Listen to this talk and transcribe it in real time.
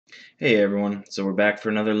Hey everyone, so we're back for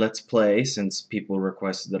another Let's Play since people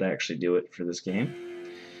requested that I actually do it for this game.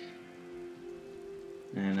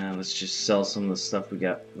 And let's just sell some of the stuff we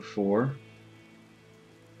got before.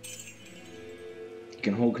 You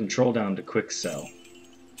can hold control down to quick sell.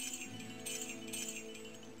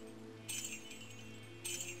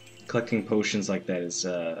 Collecting potions like that is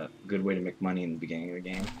a good way to make money in the beginning of the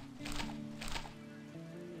game.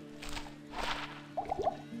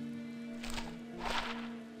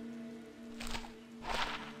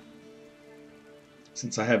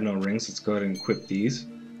 Since I have no rings, let's go ahead and equip these.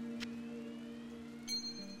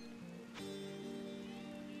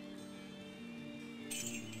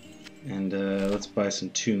 And let's buy some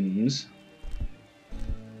tombs.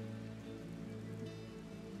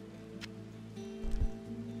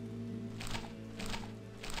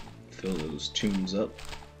 Fill those tombs up.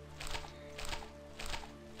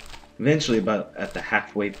 Eventually, about at the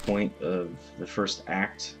halfway point of the first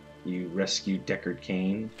act, you rescue Deckard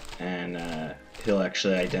Cain, and he'll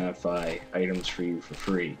actually identify items for you for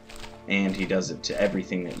free. And he does it to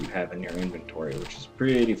everything that you have in your inventory, which is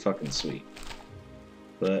pretty fucking sweet.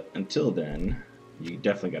 But until then, you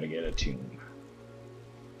definitely gotta get a tomb.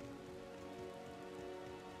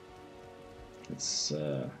 Let's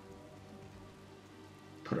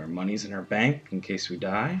put our monies in our bank in case we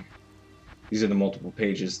die. These are the multiple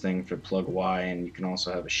pages thing for plug Y, and you can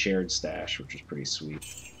also have a shared stash, which is pretty sweet.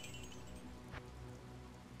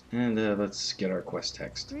 And let's get our quest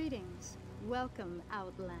text. Greetings. Welcome,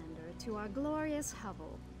 Outlander, to our glorious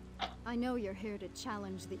hovel. I know you're here to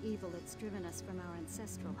challenge the evil that's driven us from our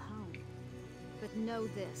ancestral home. But know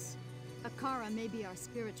this. Akara may be our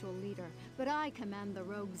spiritual leader, but I command the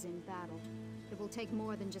rogues in battle. It will take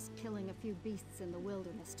more than just killing a few beasts in the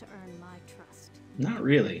wilderness to earn my trust. Not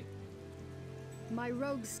really. My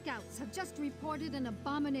rogue scouts have just reported an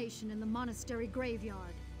abomination in the monastery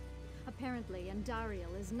graveyard. Apparently,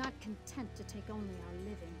 Andariel is not content to take only our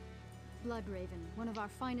living. Bloodraven, one of our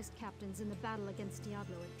finest captains in the battle against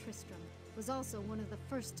Diablo at Tristram, was also one of the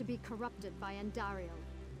first to be corrupted by Andariel.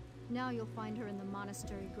 Now you'll find her in the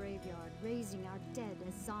monastery graveyard, raising our dead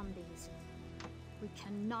as zombies. We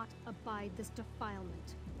cannot abide this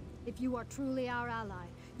defilement. If you are truly our ally,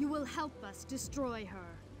 you will help us destroy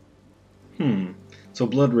her. So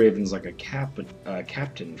Bloodraven's like a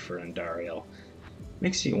captain for Andariel.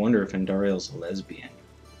 Makes you wonder if Andariel's a lesbian.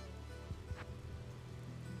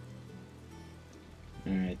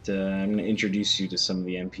 Alright, I'm going to introduce you to some of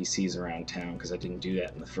the NPCs around town, because I didn't do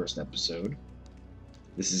that in the first episode.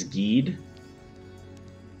 This is Geed.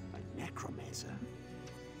 A necromancer.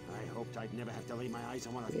 I hoped I'd never have to lay my eyes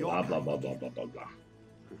on one of your Blah, blah, kind blah, again. blah, blah, blah, blah.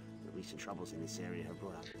 The recent troubles in this area have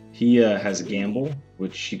brought up. He has a gamble,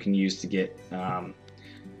 which you can use to get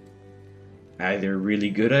either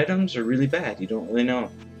really good items or really bad. You don't really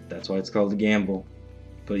know. That's why it's called a gamble.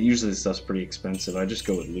 But usually this stuff's pretty expensive. I just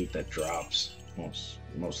go with loot that drops most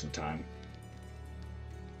of the time.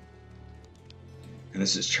 And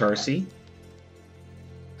this is Charcy.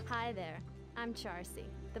 Hi there, I'm Charcy,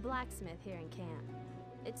 the blacksmith here in camp.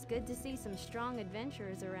 It's good to see some strong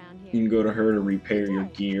adventurers around here. You can go to her to repair your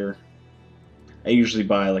gear. I usually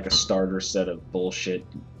buy like a starter set of bullshit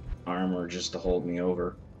armor just to hold me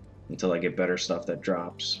over until I get better stuff that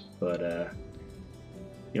drops. But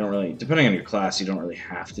you don't really, depending on your class, you don't really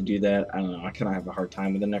have to do that. I don't know, I kind of have a hard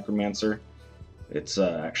time with the Necromancer. It's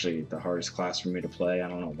actually the hardest class for me to play. I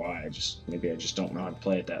don't know why. Maybe I just don't know how to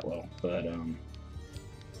play it that well. But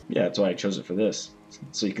yeah, that's why I chose it for this,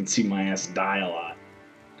 so you can see my ass die a lot.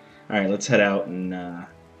 All right, let's head out and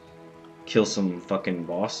kill some fucking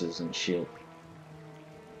bosses and shit.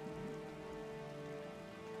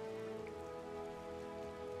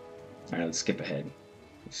 All right, let's skip ahead.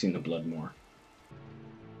 We've seen the blood more.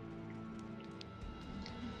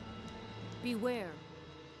 Beware.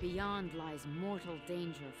 Beyond lies mortal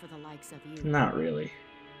danger for the likes of you. Not really.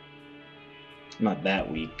 I'm not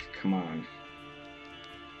that weak. Come on.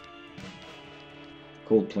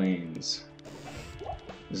 Cold Plains.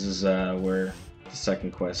 This is where the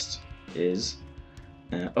second quest is.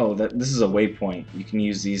 Oh, this is a waypoint. You can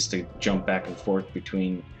use these to jump back and forth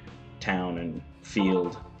between town and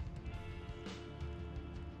field.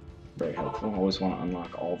 Very helpful. Always want to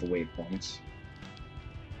unlock all the waypoints.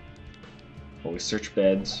 Always search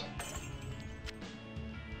beds.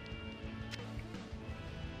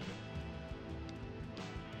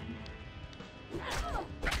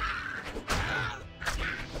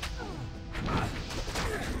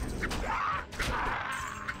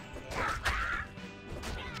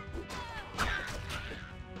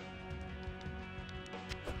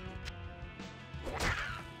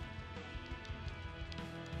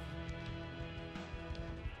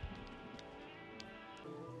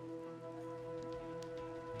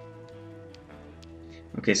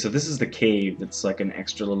 Okay, so this is the cave. It's like an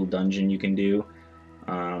extra little dungeon you can do.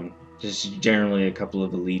 Just generally a couple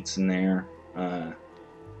of elites in there.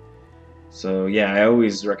 So yeah, I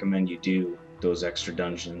always recommend you do those extra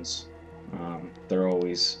dungeons. They're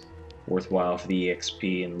always worthwhile for the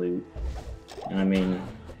EXP and loot. And I mean,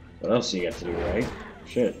 what else do you got to do, right?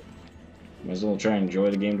 Shit. Might as well try and enjoy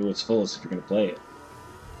the game to its fullest if you're gonna play it.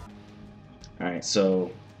 Alright,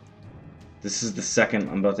 so this is the second,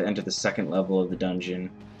 I'm about to enter the second level of the dungeon,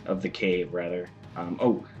 of the cave, rather.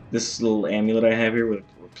 Oh, this little amulet I have here with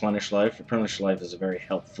Replenish Life. Replenish Life is a very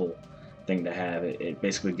helpful thing to have. It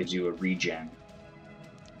basically gives you a regen.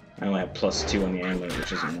 I only have +2 on the amulet,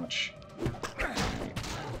 which isn't much. Right.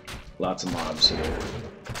 Lots of mobs here.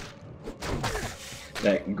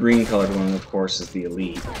 That green colored one, of course, is the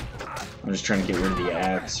elite. I'm just trying to get rid of the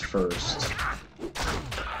ads first.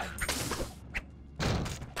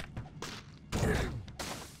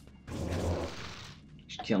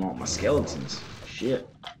 Just killing all my skeletons. Shit.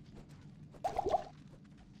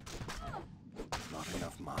 Not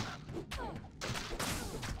enough mana.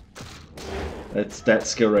 That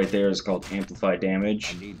skill right there is called Amplify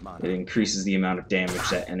Damage. I need mana. It increases the amount of damage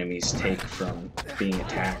that enemies take from being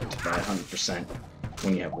attacked by 100%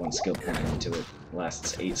 when you have one skill point into it.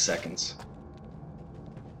 Lasts 8 seconds.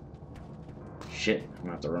 Shit, I'm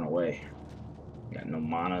gonna have to run away. Got no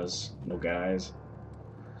manas, no guys.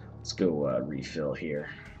 Let's go refill here.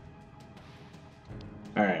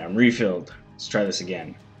 Alright, I'm refilled. Let's try this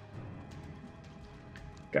again.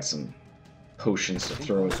 Got some potions to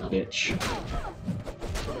throw at the bitch.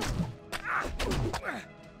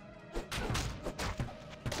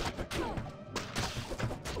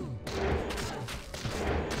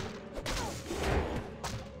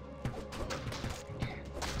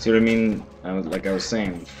 See what I mean? Like I was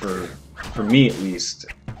saying, for me at least,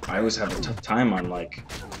 I always have a tough time on, like,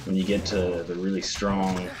 when you get to the really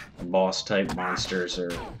strong boss type monsters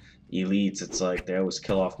or elites. It's like they always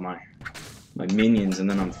kill off my minions, and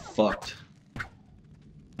then I'm fucked.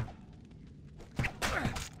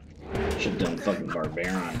 Should've done fucking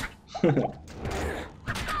barbarian.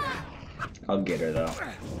 I'll get her though.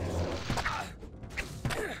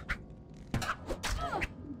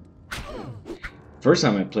 First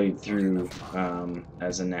time I played through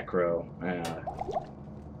as a Necro,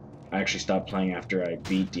 I actually stopped playing after I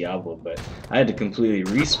beat Diablo, but I had to completely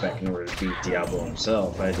respec in order to beat Diablo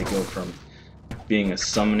himself. I had to go from being a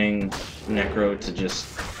summoning Necro to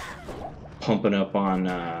just pumping up on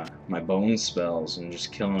my bone spells and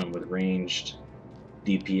just killing them with ranged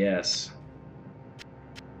DPS.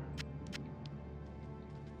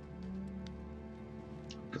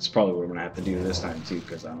 That's probably what I'm gonna have to do this time too,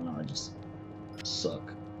 because I don't know, I just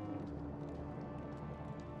suck.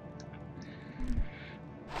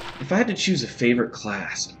 If I had to choose a favorite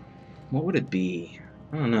class, what would it be?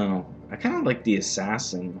 I don't know. I kind of like the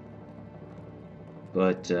assassin,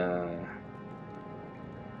 but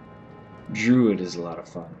druid is a lot of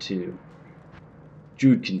fun too.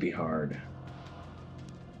 Druid can be hard.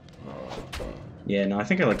 Yeah, no, I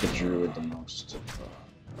think I like the druid the most.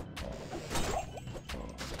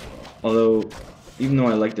 Although, even though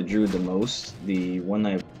I like the druid the most, the one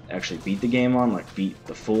I actually beat the game on, like beat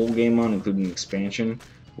the full game on, including the expansion,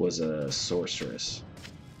 was a sorceress.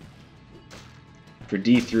 For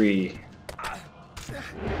D3,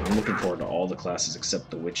 I'm looking forward to all the classes except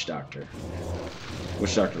the witch doctor.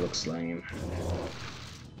 Witch doctor looks lame.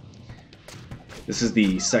 This is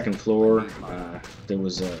the second floor. There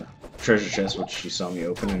was a treasure chest which you saw me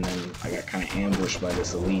open, and then I got kind of ambushed by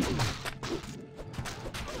this elite.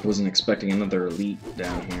 Wasn't expecting another elite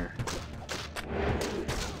down here.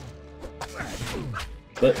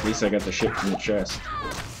 But at least I got the shit from the chest.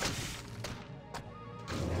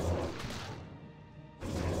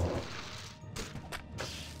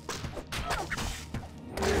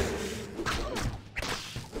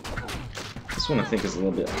 This one I think is a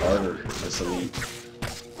little bit harder, this elite.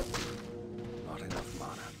 Not enough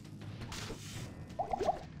mana.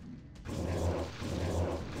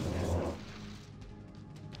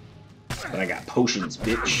 But I got potions,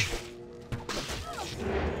 bitch.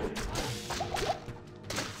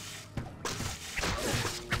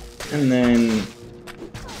 And then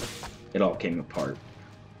it all came apart.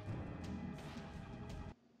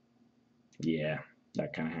 Yeah,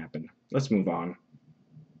 that kind of happened. Let's move on.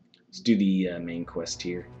 Let's do the main quest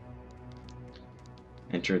here.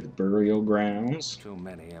 Enter the burial grounds. Too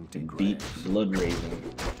many empty And graves. beat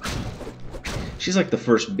Bloodraven. She's like the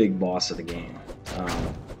first big boss of the game.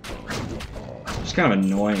 She's kind of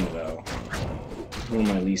annoying though. One of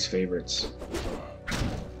my least favorites.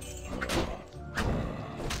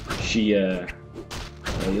 She, well,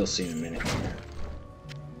 you'll see in a minute here.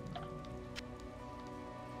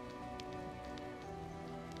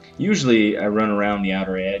 Usually I run around the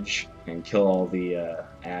outer edge and kill all the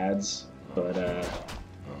ads, but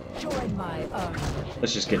Join my army.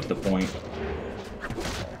 let's just get to the point.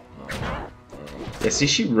 Yeah, see,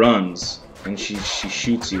 she runs and she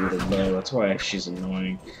shoots you with a bow. That's why she's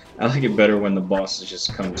annoying. I like it better when the bosses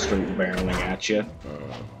just come straight barreling at you,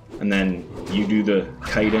 and then you do the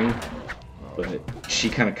kiting, but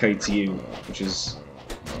she kind of kites you, which is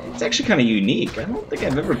it's actually kind of unique. I don't think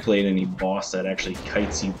I've ever played any boss that actually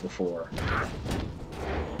kites you before.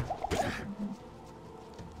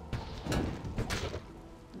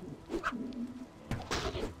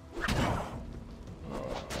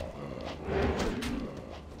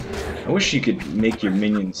 I wish you could make your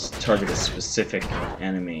minions target a specific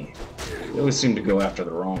enemy. They always seem to go after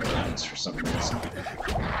the wrong ones for some reason.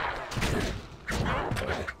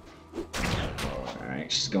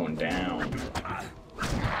 Alright, she's going down.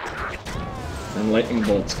 Then lightning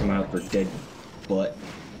bolts come out of her dead butt.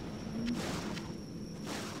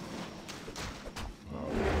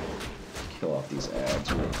 Kill off these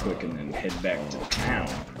ads real quick and then head back to town.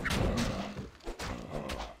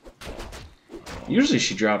 Usually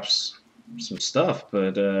she drops some stuff,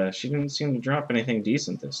 but she didn't seem to drop anything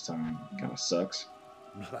decent this time. Kinda sucks.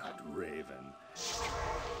 Blood Raven.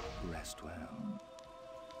 Rest well.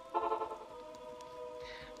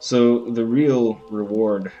 So the real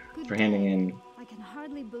reward for handing in... I can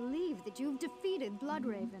hardly believe that you've defeated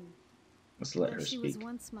Bloodraven. Let's let her She was speak.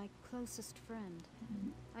 once my closest friend.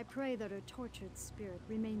 I pray that her tortured spirit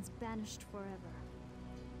remains banished forever.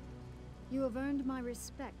 You have earned my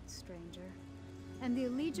respect, stranger, and the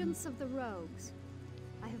allegiance of the rogues.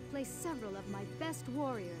 I have placed several of my best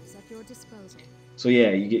warriors at your disposal. So yeah,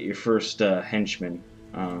 you get your first henchman.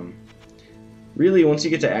 Really, once you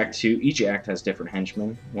get to Act 2, each act has different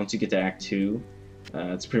henchmen. Once you get to Act 2,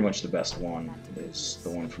 it's pretty much the best one. It's the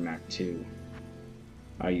one from Act 2.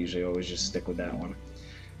 I usually always just stick with that one.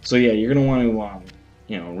 So yeah, you're gonna want to,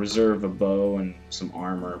 you know, reserve a bow and some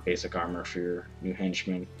armor, basic armor for your new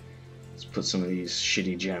henchman. Let's put some of these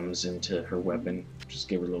shitty gems into her weapon. Just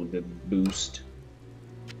give her a little bit of boost.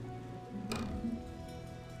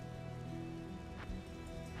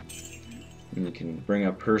 And you can bring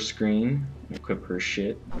up her screen, equip her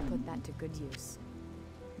shit. I'll put that to good use.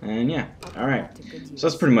 And yeah, alright. So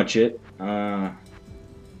that's pretty much it.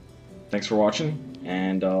 Thanks for watching,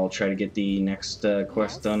 and I'll try to get the next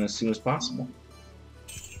quest done as soon as possible.